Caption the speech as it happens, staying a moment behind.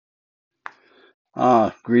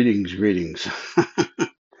Greetings, greetings.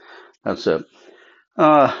 That's it.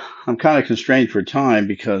 I'm kind of constrained for time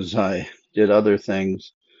because I did other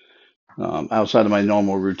things outside of my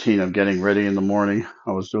normal routine of getting ready in the morning.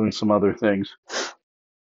 I was doing some other things.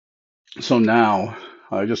 So now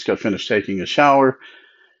I just got finished taking a shower.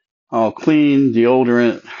 I'll clean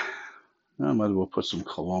deodorant. I might as well put some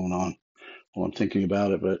cologne on while I'm thinking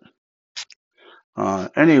about it. But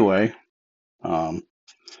anyway, um,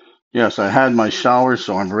 yes, I had my shower,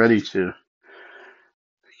 so I'm ready to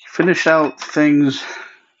finish out things,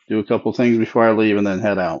 do a couple things before I leave, and then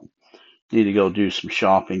head out. Need to go do some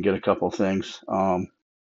shopping, get a couple things.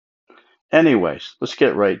 Anyways, let's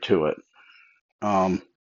get right to it. Um,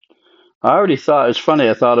 I already thought it's funny.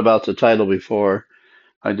 I thought about the title before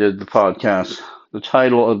I did the podcast. The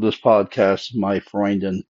title of this podcast, my friend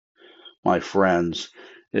and my friends,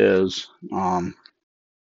 is the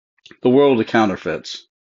world of counterfeits.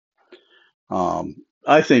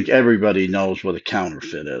 I think everybody knows what a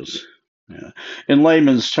counterfeit is. Yeah. In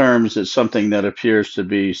layman's terms, it's something that appears to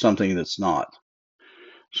be something that's not.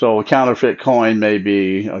 So a counterfeit coin may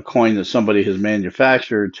be a coin that somebody has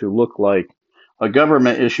manufactured to look like a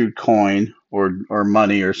government issued coin or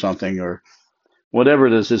money or something or whatever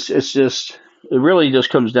it is. It's just it really just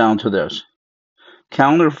comes down to this.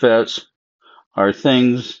 Counterfeits are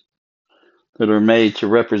things that are made to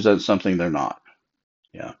represent something they're not.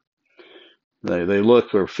 Yeah. They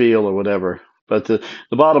look or feel or whatever. But the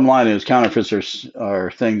bottom line is counterfeits are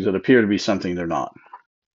things that appear to be something they're not.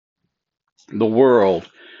 The world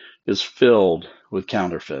is filled with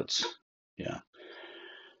counterfeits. Yeah.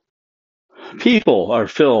 People are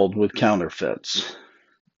filled with counterfeits.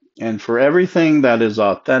 And for everything that is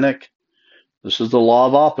authentic, this is the law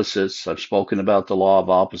of opposites. I've spoken about the law of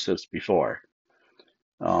opposites before.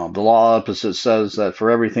 The law of opposites says that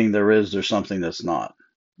for everything there is, there's something that's not.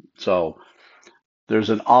 So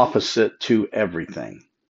there's an opposite to everything.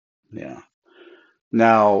 Yeah.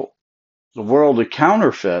 Now, the world of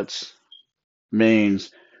counterfeits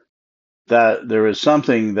means that there is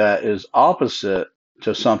something that is opposite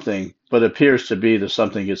to something, but appears to be the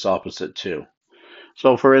something it's opposite to.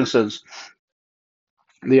 So, for instance,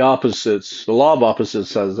 the law of opposites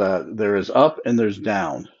says that there is up and there's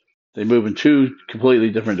down. They move in two completely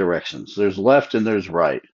different directions. There's left and there's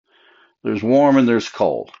right. There's warm and there's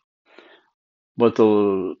cold. But the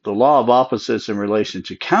law of opposites in relation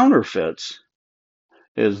to counterfeits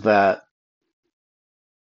is that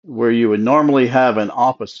where you would normally have an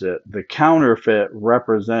opposite, the counterfeit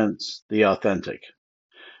represents the authentic.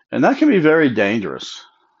 And that can be very dangerous.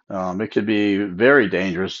 It could be very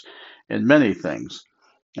dangerous in many things.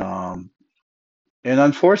 Um, and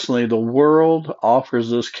unfortunately, the world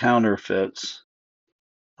offers us counterfeits,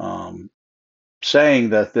 um,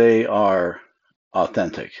 saying that they are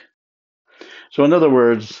authentic. So, in other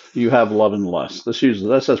words, you have love and lust.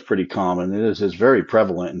 That's pretty common. It's very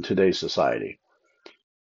prevalent in today's society.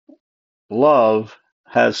 Love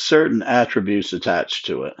has certain attributes attached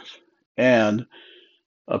to it, and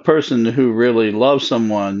a person who really loves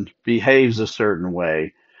someone behaves a certain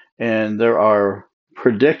way, and there are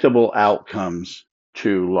predictable outcomes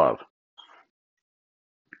to love.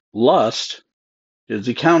 Lust is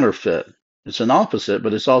a counterfeit. It's an opposite,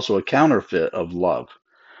 but it's also a counterfeit of love.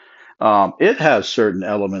 It has certain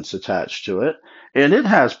elements attached to it, and it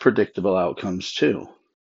has predictable outcomes too.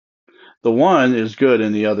 The one is good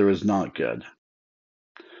and the other is not good.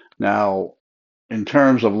 Now, in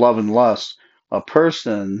terms of love and lust, a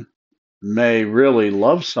person may really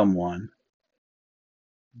love someone,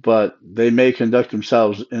 but they may conduct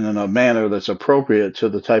themselves in a manner that's appropriate to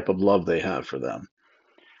the type of love they have for them.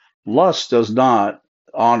 Lust does not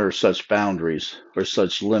honor such boundaries or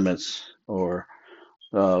such limits, or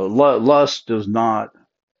lust does not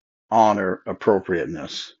honor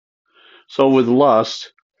appropriateness. So with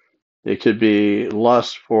lust, it could be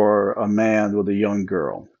lust for a man with a young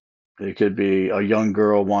girl. It could be a young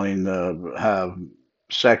girl wanting to have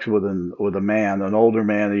sex with a man, an older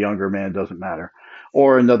man, a younger man, doesn't matter,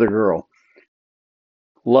 or another girl.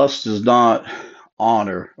 Lust does not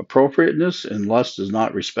honor appropriateness, and lust does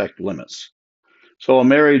not respect limits. So a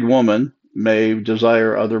married woman may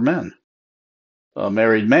desire other men. A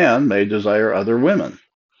married man may desire other women.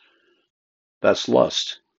 That's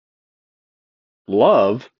lust.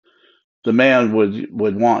 Love, the man would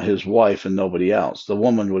want his wife and nobody else. The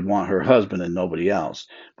woman would want her husband and nobody else.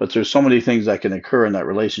 But there's so many things that can occur in that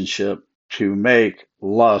relationship to make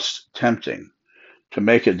lust tempting, to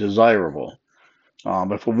make it desirable.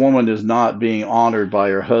 If a woman is not being honored by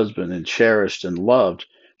her husband and cherished and loved,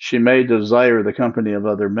 she may desire the company of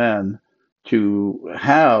other men to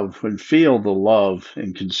have and feel the love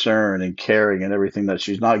and concern and caring and everything that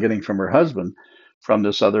she's not getting from her husband from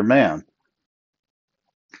this other man.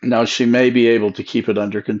 Now, she may be able to keep it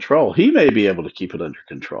under control. He may be able to keep it under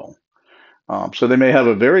control. So they may have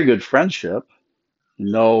a very good friendship,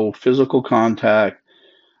 no physical contact.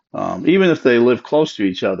 Even if they live close to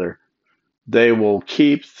each other, they will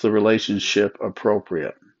keep the relationship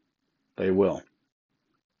appropriate. They will.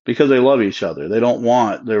 Because they love each other. They don't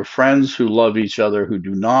want, they're friends who love each other who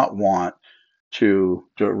do not want to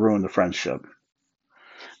ruin the friendship.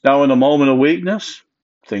 Now, in a moment of weakness,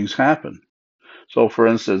 things happen. So, for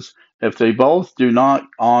instance, if they both do not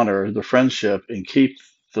honor the friendship and keep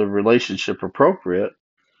the relationship appropriate,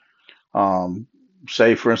 um,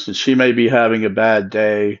 say, for instance, she may be having a bad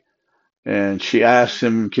day and she asks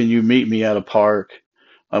him, "Can you meet me at a park?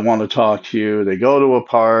 I want to talk to you." They go to a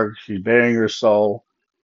park. She's bearing her soul.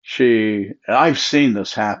 And I've seen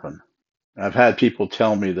this happen. I've had people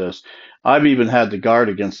tell me this. I've even had to guard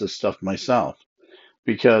against this stuff myself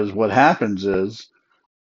because what happens is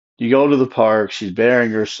you go to the park, she's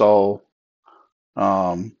bearing her soul.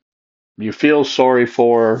 Um, you feel sorry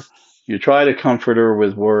for her. You try to comfort her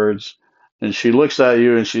with words, and she looks at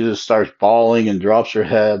you and she just starts bawling and drops her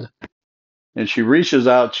head. And she reaches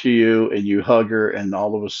out to you and you hug her, and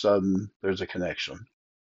all of a sudden there's a connection.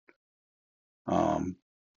 Um,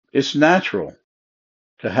 it's natural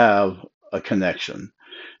to have a connection.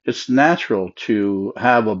 It's natural to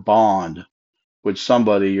have a bond with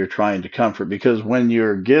somebody you're trying to comfort because when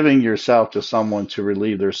you're giving yourself to someone to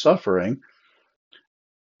relieve their suffering,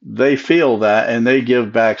 they feel that and they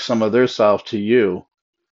give back some of their self to you.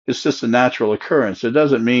 It's just a natural occurrence. It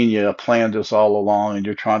doesn't mean you planned this all along and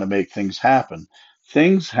you're trying to make things happen.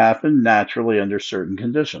 Things happen naturally under certain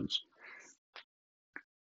conditions.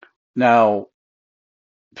 Now,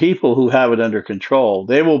 people who have it under control,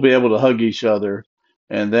 they will be able to hug each other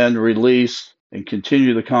and then release and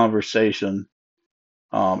continue the conversation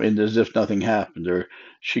and as if nothing happened. Or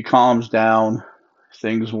she calms down,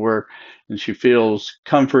 things work, and she feels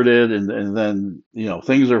comforted, and then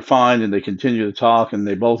things are fine, and they continue to talk, and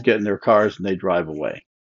they both get in their cars and they drive away.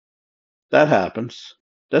 That happens.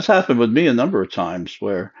 That's happened with me a number of times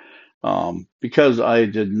where, because I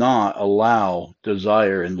did not allow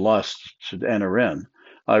desire and lust to enter in,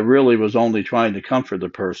 I really was only trying to comfort the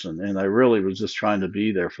person, and I really was just trying to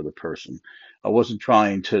be there for the person. I wasn't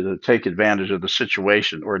trying to take advantage of the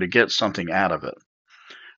situation or to get something out of it.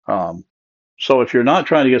 Um, so if you're not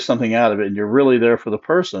trying to get something out of it and you're really there for the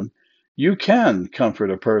person, you can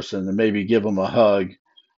comfort a person and maybe give them a hug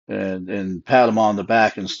and pat them on the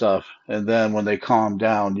back and stuff. And then when they calm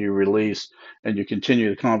down, you release and you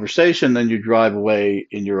continue the conversation. Then you drive away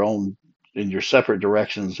in your separate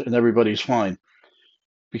directions, and everybody's fine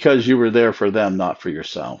because you were there for them, not for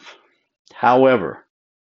yourself. However,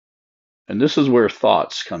 and this is where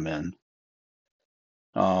thoughts come in.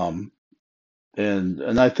 Um, and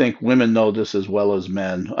I think women know this as well as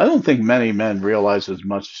men. I don't think many men realize as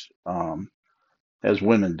much as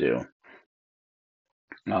women do.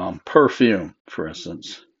 Perfume, for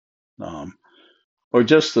instance, um, or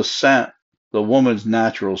just the scent, the woman's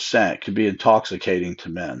natural scent could be intoxicating to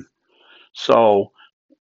men. So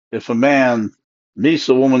if a man meets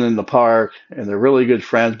a woman in the park and they're really good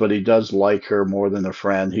friends, but he does like her more than a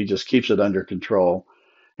friend, he just keeps it under control.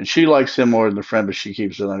 And she likes him more than a friend, but she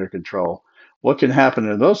keeps it under control. What can happen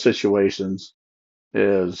in those situations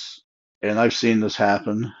is, and I've seen this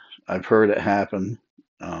happen, I've heard it happen.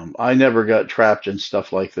 I never got trapped in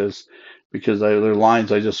stuff like this because there are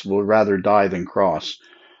lines I just would rather die than cross.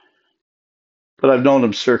 But I've known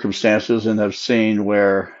of circumstances and have seen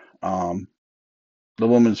where the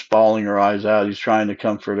woman's bawling her eyes out. He's trying to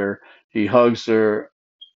comfort her. He hugs her,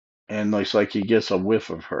 and it's like he gets a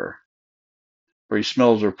whiff of her, or he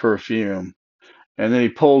smells her perfume. And then he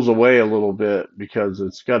pulls away a little bit because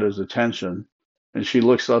it's got his attention. And she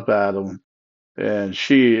looks up at him. And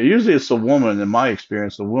usually it's the woman, in my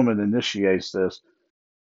experience, the woman initiates this.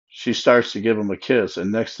 She starts to give him a kiss.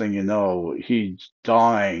 And next thing you know, he's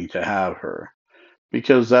dying to have her.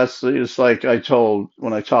 Because it's like I told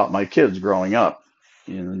when I taught my kids growing up,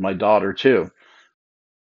 and my daughter too.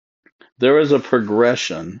 There is a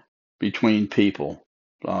progression between people,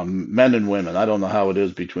 men and women. I don't know how it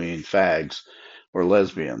is between fags or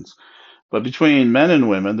lesbians, but between men and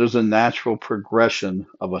women, there's a natural progression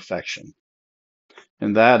of affection.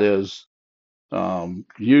 And that is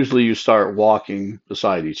usually you start walking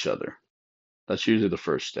beside each other. That's usually the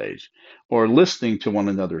first stage, or listening to one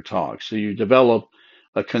another talk. So you develop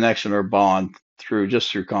a connection or bond through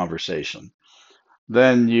conversation.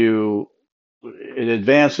 Then it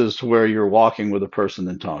advances to where you're walking with a person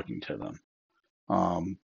and talking to them.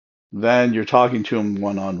 Um, then you're talking to them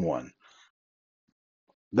one on one.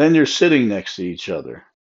 Then you're sitting next to each other.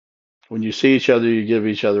 When you see each other, you give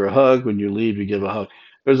each other a hug. When you leave, you give a hug.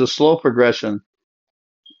 There's a slow progression.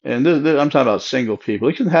 And I'm talking about single people.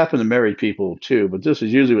 It can happen to married people too, but this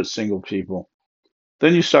is usually with single people.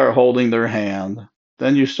 Then you start holding their hand.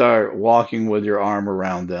 Then you start walking with your arm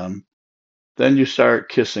around them. Then you start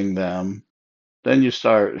kissing them. Then you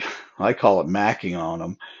start, I call it macking on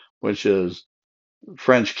them, which is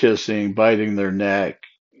French kissing, biting their neck,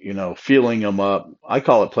 feeling them up. I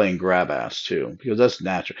call it playing grab ass too, because that's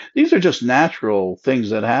natural. These are just natural things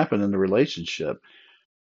that happen in the relationship.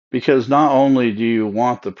 Because not only do you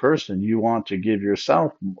want the person, you want to give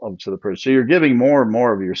yourself up to the person. So you're giving more and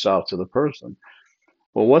more of yourself to the person.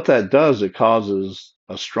 Well, what that does, it causes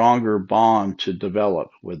a stronger bond to develop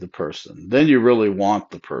with the person. Then you really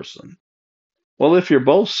want the person. Well, if you're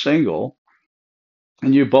both single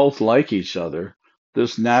and you both like each other,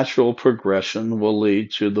 this natural progression will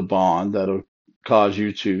lead to the bond that'll cause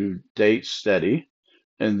you to date steady.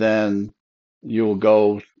 And then you'll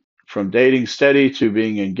go from dating steady to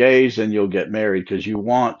being engaged, and you'll get married because you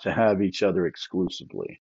want to have each other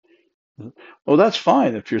exclusively. Well, that's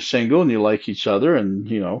fine if you're single and you like each other and,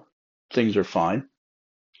 things are fine.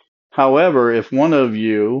 However, if one of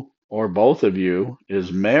you or both of you is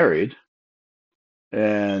married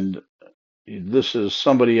and this is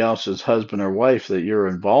somebody else's husband or wife that you're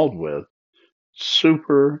involved with,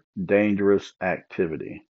 super dangerous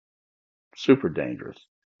activity. Super dangerous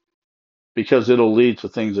because it'll lead to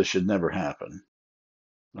things that should never happen.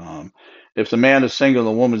 Um, if the man is single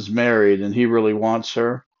and the woman's married and he really wants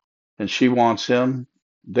her and she wants him,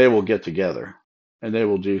 they will get together and they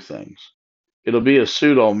will do things. It'll be a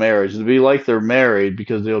pseudo marriage. It'll be like they're married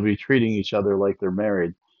because they'll be treating each other like they're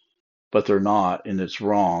married, but they're not, and it's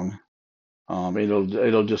wrong.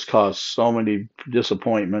 It'll just cause so many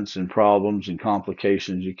disappointments and problems and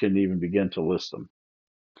complications you couldn't even begin to list them.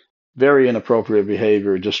 Very inappropriate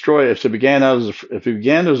behavior. Destroy if it began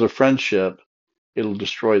as a friendship, it'll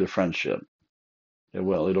destroy the friendship. It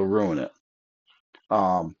will. It'll ruin it.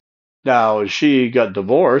 Um, Now, if she got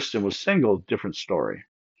divorced and was single, different story.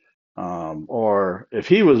 Or if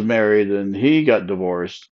he was married and he got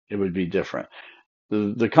divorced, it would be different.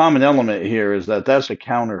 The common element here is that that's a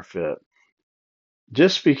counterfeit.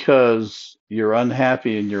 Just because you're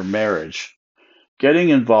unhappy in your marriage, getting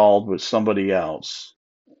involved with somebody else,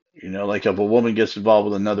 like if a woman gets involved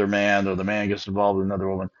with another man or the man gets involved with another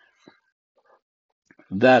woman,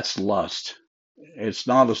 that's lust. It's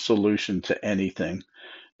not a solution to anything.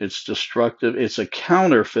 It's destructive. It's a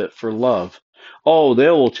counterfeit for love. Oh, they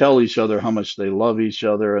will tell each other how much they love each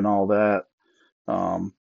other and all that.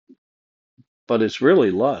 Um, but it's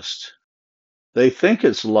really lust. They think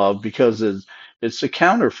it's love because it's a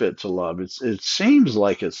counterfeit to love. It seems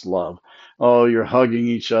like it's love. Oh, you're hugging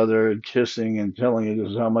each other and kissing and telling each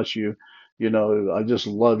other how much I just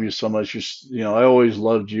love you so much. I always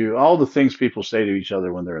loved you. All the things people say to each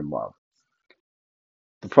other when they're in love.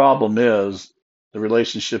 The problem is the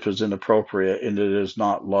relationship is inappropriate and it is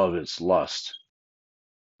not love, it's lust.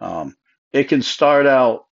 Um, it can start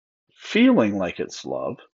out feeling like it's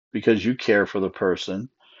love because you care for the person.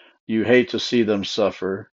 You hate to see them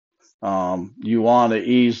suffer. You want to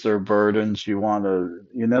ease their burdens.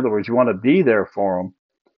 In other words, you want to be there for them.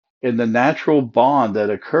 And the natural bond that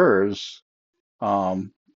occurs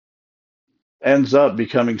um, ends up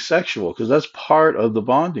becoming sexual because that's part of the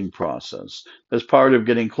bonding process. That's part of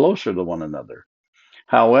getting closer to one another.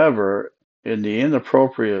 However, in the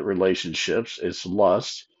inappropriate relationships, it's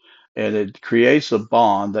lust and it creates a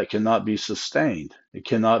bond that cannot be sustained. It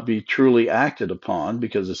cannot be truly acted upon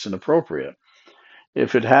because it's inappropriate.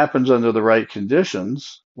 If it happens under the right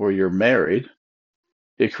conditions, where you're married,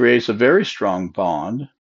 it creates a very strong bond.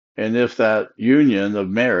 And if that union of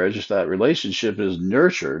marriage, that relationship is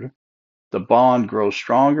nurtured, the bond grows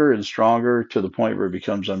stronger and stronger to the point where it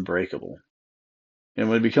becomes unbreakable. And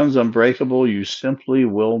when it becomes unbreakable, you simply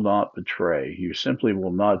will not betray. You simply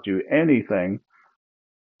will not do anything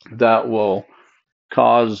that will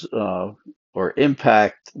cause or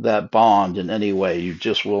impact that bond in any way. You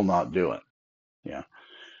just will not do it. Yeah.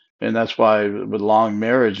 And that's why with long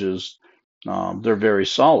marriages, they're very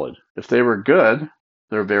solid. If they were good,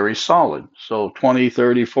 they're very solid. So 20,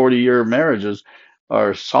 30, 40-year marriages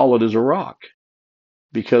are solid as a rock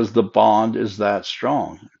because the bond is that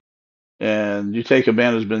strong. And you take a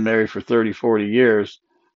man who's been married for 30, 40 years,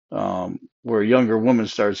 where a younger woman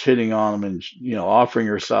starts hitting on him and offering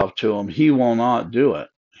herself to him, he will not do it.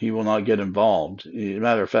 He will not get involved. As a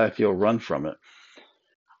matter of fact, he'll run from it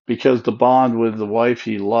because the bond with the wife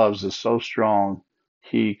he loves is so strong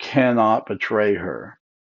he cannot betray her.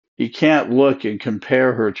 He can't look and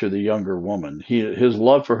compare her to the younger woman. His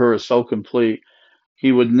love for her is so complete,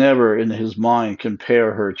 he would never in his mind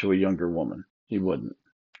compare her to a younger woman. He wouldn't.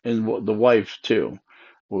 And the wife, too,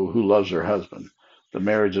 who loves her husband. The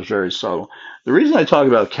marriage is very subtle. The reason I talk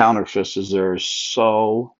about counterfeits is there are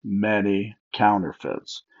so many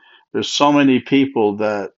counterfeits. There's so many people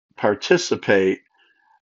that participate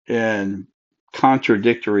in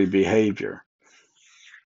contradictory behavior.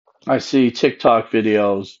 I see TikTok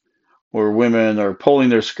videos where women are pulling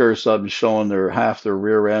their skirts up and showing their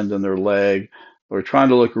rear end and their leg, or trying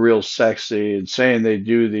to look real sexy and saying they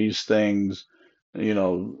do these things, you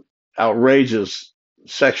know, outrageous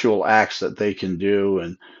sexual acts that they can do,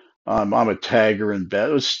 and I'm a tagger in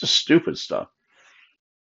bed. It's just stupid stuff.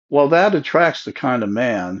 Well, that attracts the kind of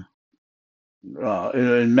man,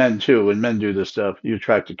 and men too. When men do this stuff, you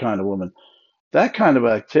attract the kind of woman. That kind of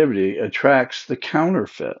activity attracts the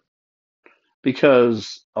counterfeit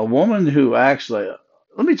because a woman who acts like,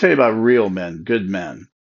 let me tell you about real men, good men.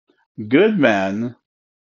 Good men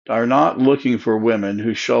are not looking for women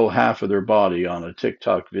who show half of their body on a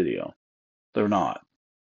TikTok video. They're not.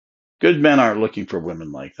 Good men aren't looking for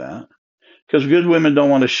women like that because good women don't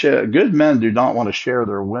want to share. Good men do not want to share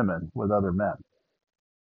their women with other men.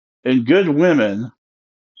 And good women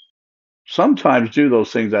sometimes do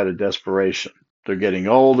those things out of desperation. They're getting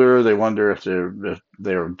older. They wonder if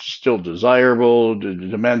they're still desirable.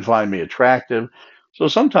 Do men find me attractive? So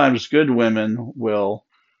sometimes good women will,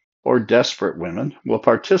 or desperate women, will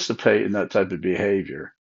participate in that type of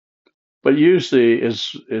behavior. But usually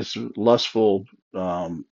is lustful.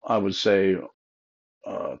 I would say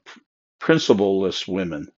uh, principleless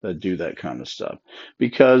women that do that kind of stuff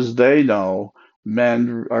because they know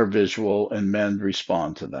men are visual and men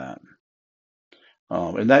respond to that.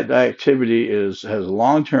 And that activity has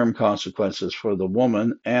long-term consequences for the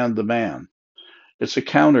woman and the man. It's a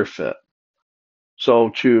counterfeit. So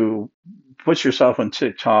to put yourself on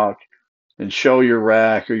TikTok and show your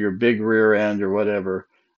rack or your big rear end or whatever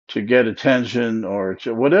to get attention or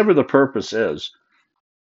to whatever the purpose is,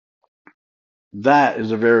 that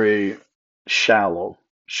is a very shallow,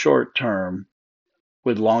 short-term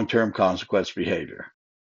with long-term consequence behavior.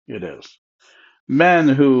 It is. Men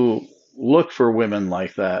who look for women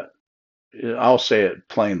like that, I'll say it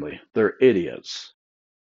plainly, they're idiots.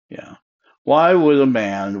 Yeah. Why would a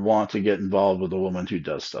man want to get involved with a woman who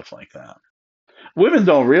does stuff like that? Women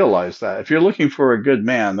don't realize that. If you're looking for a good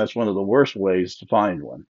man, that's one of the worst ways to find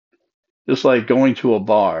one. Just like going to a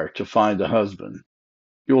bar to find a husband.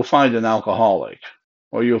 You will find an alcoholic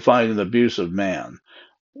or you'll find an abusive man.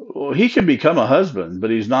 Well, he can become a husband, but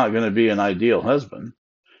he's not going to be an ideal husband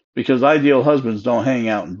because ideal husbands don't hang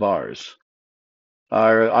out in bars.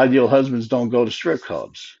 Our ideal husbands don't go to strip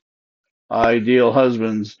clubs. Ideal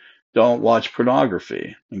husbands don't watch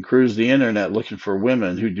pornography and cruise the internet looking for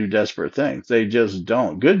women who do desperate things. They just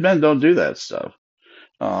don't. Good men don't do that stuff.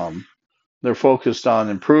 Um, they're focused on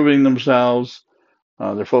improving themselves.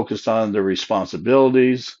 They're focused on their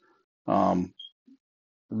responsibilities. Um,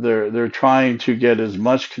 they're trying to get as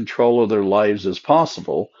much control of their lives as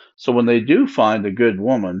possible. So when they do find a good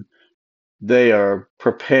woman, they are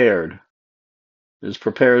prepared, as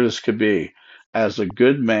prepared as could be, as a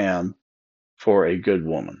good man for a good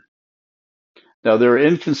woman. Now, there are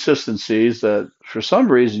inconsistencies that for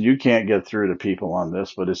some reason you can't get through to people on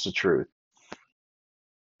this, but it's the truth.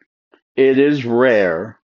 It is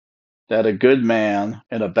rare that a good man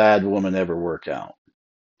and a bad woman ever work out.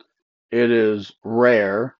 It is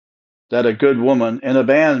rare that a good woman and a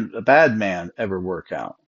bad man ever work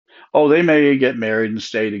out. Oh, they may get married and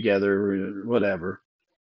stay together, whatever.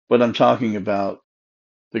 But I'm talking about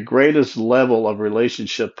the greatest level of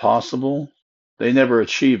relationship possible. They never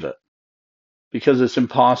achieve it because it's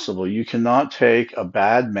impossible. You cannot take a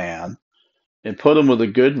bad man and put him with a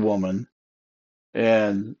good woman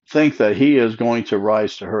and think that he is going to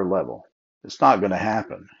rise to her level. It's not going to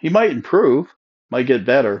happen. He might improve, might get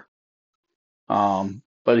better,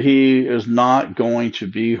 but he is not going to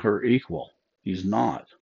be her equal. He's not.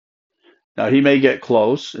 Now, he may get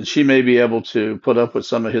close, and she may be able to put up with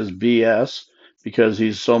some of his BS because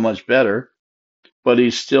he's so much better, but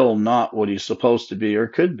he's still not what he's supposed to be or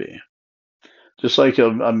could be. Just like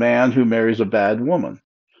a man who marries a bad woman.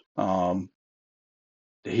 Um,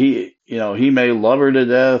 he may love her to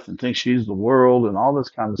death and think she's the world and all this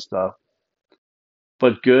kind of stuff.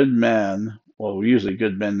 But good men, well, usually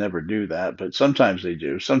good men never do that, but sometimes they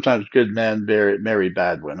do. Sometimes good men marry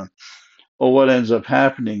bad women. Well, what ends up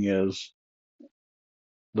happening is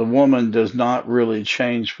the woman does not really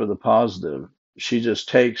change for the positive. She just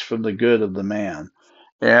takes from the good of the man.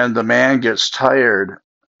 And the man gets tired.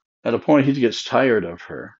 At a point, he gets tired of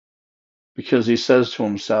her because he says to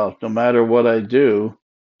himself, no matter what I do,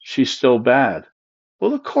 she's still bad.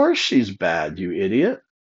 Well, of course she's bad, you idiot.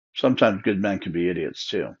 Sometimes good men can be idiots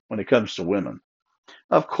too when it comes to women.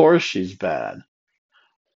 Of course she's bad.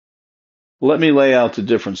 Let me lay out the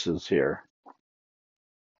differences here.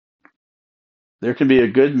 There can be a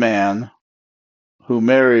good man who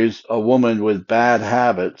marries a woman with bad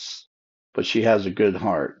habits, but she has a good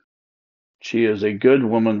heart. She is a good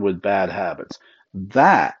woman with bad habits.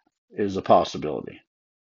 That is a possibility.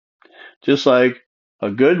 Just like a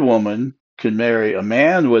good woman can marry a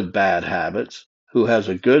man with bad habits who has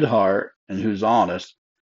a good heart and who's honest,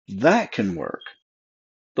 that can work.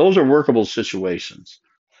 Those are workable situations.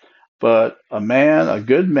 But a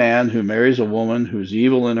good man who marries a woman who's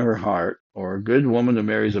evil in her heart, or a good woman who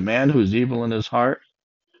marries a man who's evil in his heart,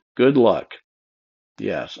 good luck.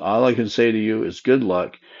 Yes, all I can say to you is good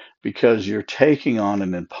luck because you're taking on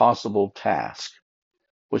an impossible task,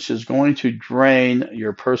 which is going to drain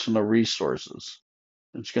your personal resources.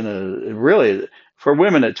 It's going to it really, for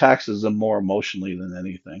women, it taxes them more emotionally than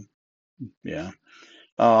anything. Yeah.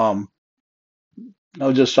 Um, I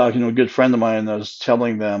was just talking to a good friend of mine and I was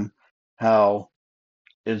telling them how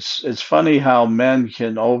it's funny how men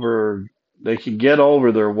they can get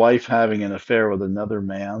over their wife having an affair with another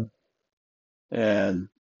man and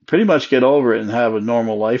pretty much get over it and have a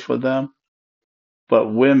normal life with them,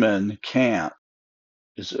 but women can't.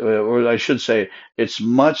 Or I should say, it's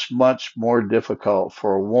much, much more difficult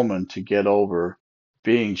for a woman to get over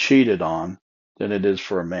being cheated on than it is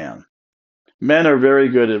for a man. Men are very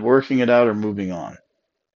good at working it out or moving on.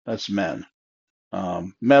 That's men.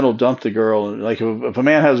 Men will dump the girl. Like if a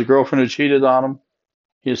man has a girlfriend who cheated on him,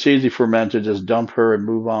 it's easy for men to just dump her and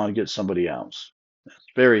move on and get somebody else. It's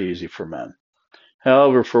very easy for men.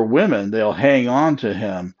 However, for women, they'll hang on to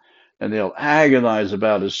him and they'll agonize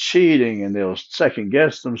about his cheating and they'll second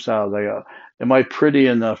guess themselves. They go, am I pretty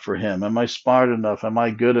enough for him? Am I smart enough? Am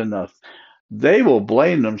I good enough? They will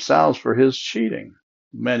blame themselves for his cheating.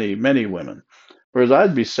 Many, many women. Whereas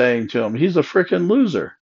I'd be saying to him, he's a freaking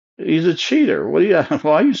loser. He's a cheater. Why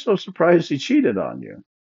are you so surprised he cheated on you?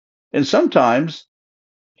 And sometimes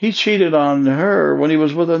he cheated on her when he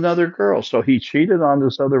was with another girl. So he cheated on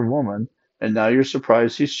this other woman, and now you're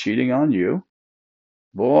surprised he's cheating on you?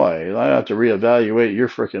 Boy, I have to reevaluate your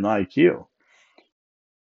freaking IQ.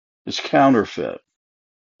 It's counterfeit.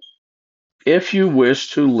 If you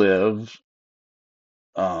wish to live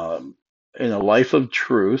in a life of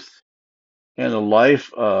truth and a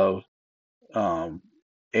life of um,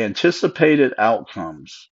 anticipated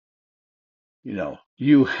outcomes,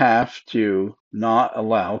 you have to not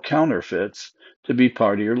allow counterfeits to be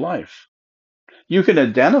part of your life. You can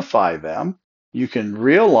identify them, you can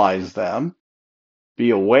realize them,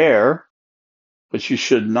 be aware, but you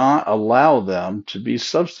should not allow them to be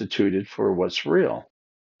substituted for what's real.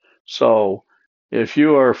 So if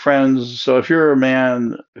you're a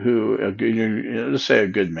man let's say a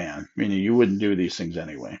good man, meaning you wouldn't do these things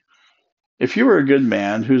anyway. If you were a good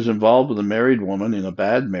man who's involved with a married woman in a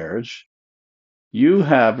bad marriage, you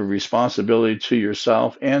have a responsibility to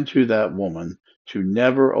yourself and to that woman to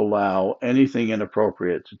never allow anything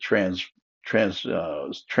inappropriate to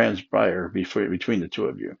transpire between the two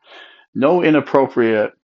of you. No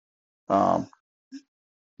inappropriate um,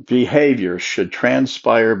 behavior should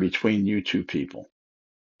transpire between you two people.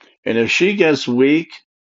 And if she gets weak,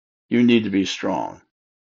 you need to be strong.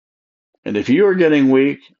 And if you are getting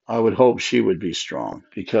weak, I would hope she would be strong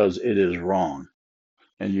because it is wrong.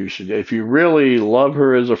 And if you really love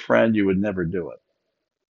her as a friend, you would never do it.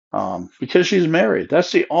 Because she's married.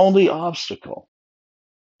 That's the only obstacle.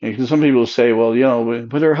 And some people say, well,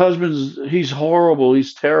 but her he's horrible,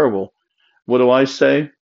 he's terrible. What do I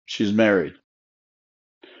say? She's married.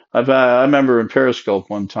 I remember in Periscope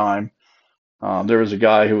one time, there was a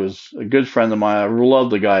guy who was a good friend of mine. I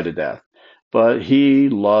loved the guy to death, but he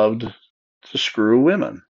loved to screw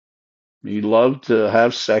women. He loved to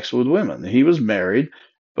have sex with women. He was married,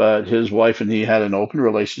 but his wife and he had an open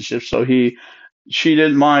relationship, so she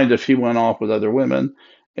didn't mind if he went off with other women,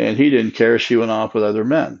 and he didn't care if she went off with other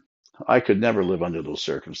men. I could never live under those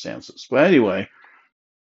circumstances. But anyway,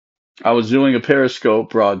 I was doing a Periscope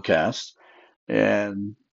broadcast,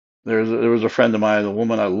 and there was a friend of mine, a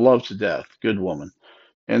woman I love to death, good woman,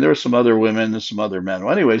 and there were some other women and some other men.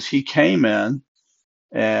 Well, anyways, he came in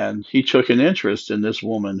and he took an interest in this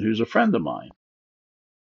woman who's a friend of mine.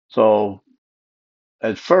 So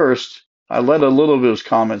at first, I let a little of his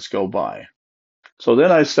comments go by. So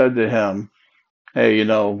then I said to him, hey,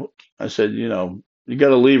 I said, you got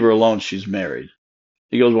to leave her alone. She's married.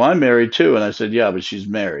 He goes, well, I'm married too. And I said, yeah, but she's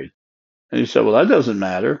married. And he said, well, that doesn't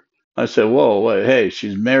matter. I said, whoa, wait, hey,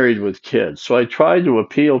 she's married with kids. So I tried to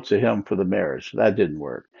appeal to him for the marriage. That didn't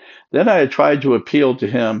work. Then I tried to appeal to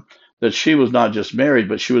him that she was not just married,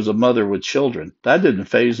 but she was a mother with children. That didn't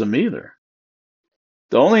faze him either.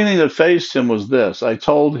 The only thing that fazed him was this. I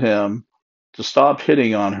told him to stop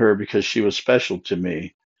hitting on her because she was special to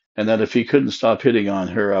me, and that if he couldn't stop hitting on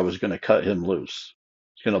her, I was going to cut him loose.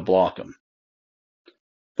 I was going to block him.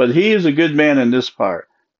 But he is a good man in this part.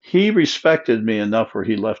 He respected me enough where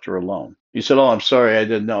he left her alone. He said, oh, I'm sorry, I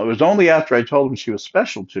didn't know. It was only after I told him she was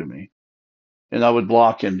special to me and I would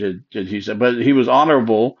block him, did he say. But he was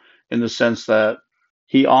honorable in the sense that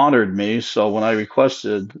he honored me. So when I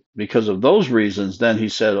requested because of those reasons, then he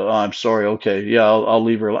said, oh, I'm sorry, okay, yeah, I'll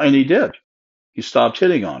leave her alone. And he did. He stopped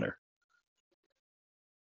hitting on her.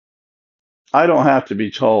 I don't have to be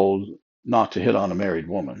told not to hit on a married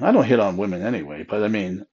woman. I don't hit on women anyway, but I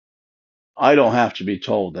mean, I don't have to be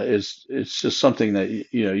told that. It's just something that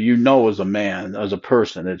you know as a man, as a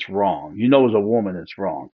person, it's wrong. You know as a woman, it's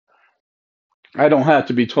wrong. I don't have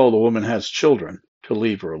to be told a woman has children to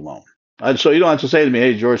leave her alone. So you don't have to say to me,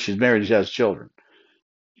 "Hey, George, she's married, she has children."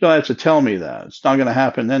 You don't have to tell me that. It's not going to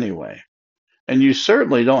happen anyway. And you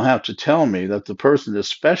certainly don't have to tell me that the person is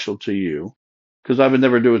special to you, because I would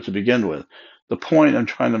never do it to begin with. The point I'm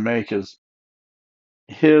trying to make is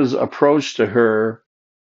his approach to her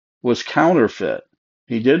was counterfeit.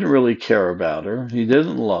 He didn't really care about her. He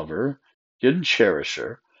didn't love her, didn't cherish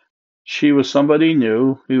her. She was somebody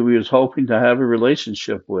new who he was hoping to have a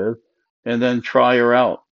relationship with and then try her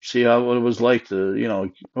out. See how what it was like to, see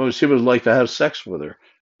what it was like to have sex with her,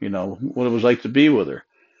 what it was like to be with her.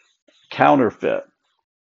 Counterfeit.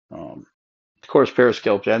 Of course,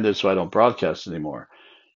 Periscope ended, so I don't broadcast anymore.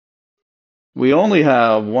 We only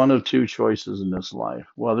have one of two choices in this life.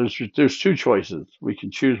 Well, there's two choices. We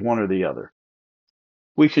can choose one or the other.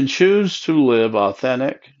 We can choose to live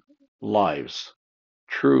authentic lives,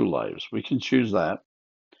 true lives. We can choose that.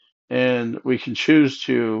 And we can choose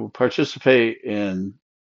to participate in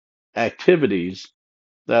activities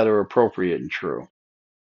that are appropriate and true.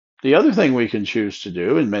 The other thing we can choose to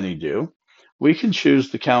do, and many do, we can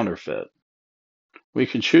choose the counterfeit. We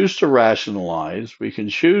can choose to rationalize. We can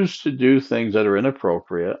choose to do things that are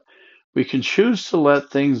inappropriate. We can choose to let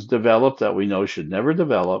things develop that we know should never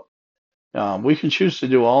develop. We can choose to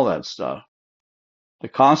do all that stuff. The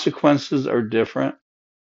consequences are different,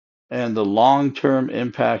 and the long term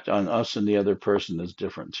impact on us and the other person is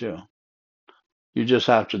different too. You just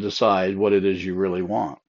have to decide what it is you really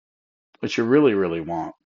want, what you really, really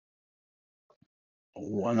want.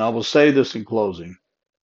 And I will say this in closing.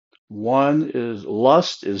 One is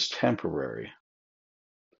lust is temporary.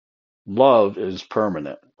 Love is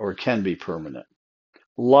permanent or can be permanent.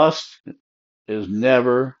 Lust is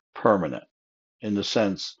never permanent in the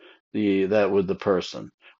sense that with the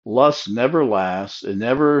person. Lust never lasts. It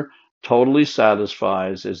never totally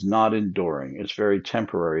satisfies. It's not enduring. It's very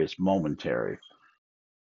temporary. It's momentary.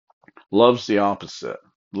 Love's the opposite.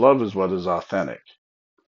 Love is what is authentic.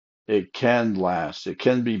 It can last. It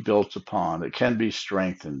can be built upon. It can be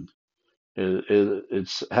strengthened. It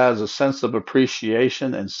has a sense of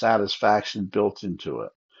appreciation and satisfaction built into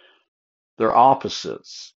it. They're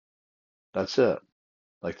opposites. That's it.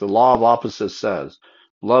 Like the law of opposites says,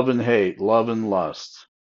 love and hate, love and lust,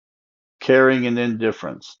 caring and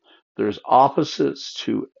indifference. There's opposites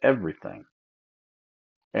to everything.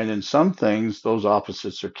 And in some things, those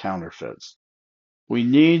opposites are counterfeits. We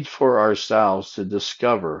need for ourselves to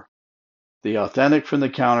discover the authentic from the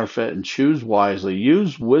counterfeit and choose wisely,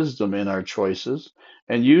 use wisdom in our choices,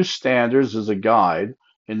 and use standards as a guide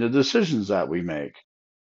in the decisions that we make.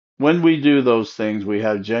 When we do those things, we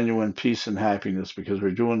have genuine peace and happiness because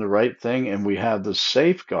we're doing the right thing and we have the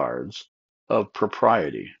safeguards of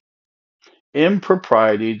propriety.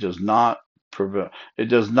 Impropriety does not it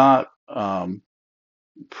does not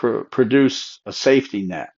produce a safety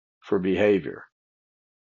net for behavior,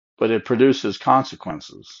 but it produces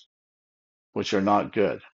consequences, which are not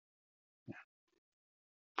good.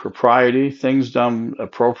 Propriety, things done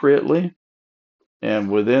appropriately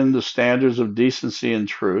and within the standards of decency and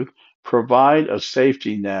truth, provide a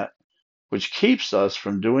safety net which keeps us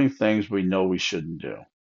from doing things we know we shouldn't do.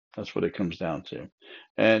 That's what it comes down to.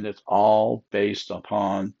 And it's all based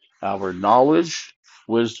upon our knowledge,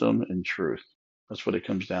 wisdom, and truth. That's what it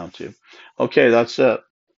comes down to. Okay, that's it.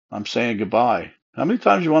 I'm saying goodbye. How many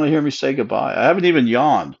times do you want to hear me say goodbye? I haven't even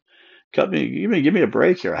yawned. Give me a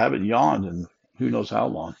break here. I haven't yawned in who knows how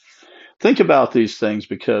long. Think about these things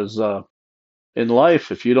because in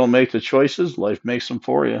life, if you don't make the choices, life makes them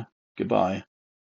for you. Goodbye.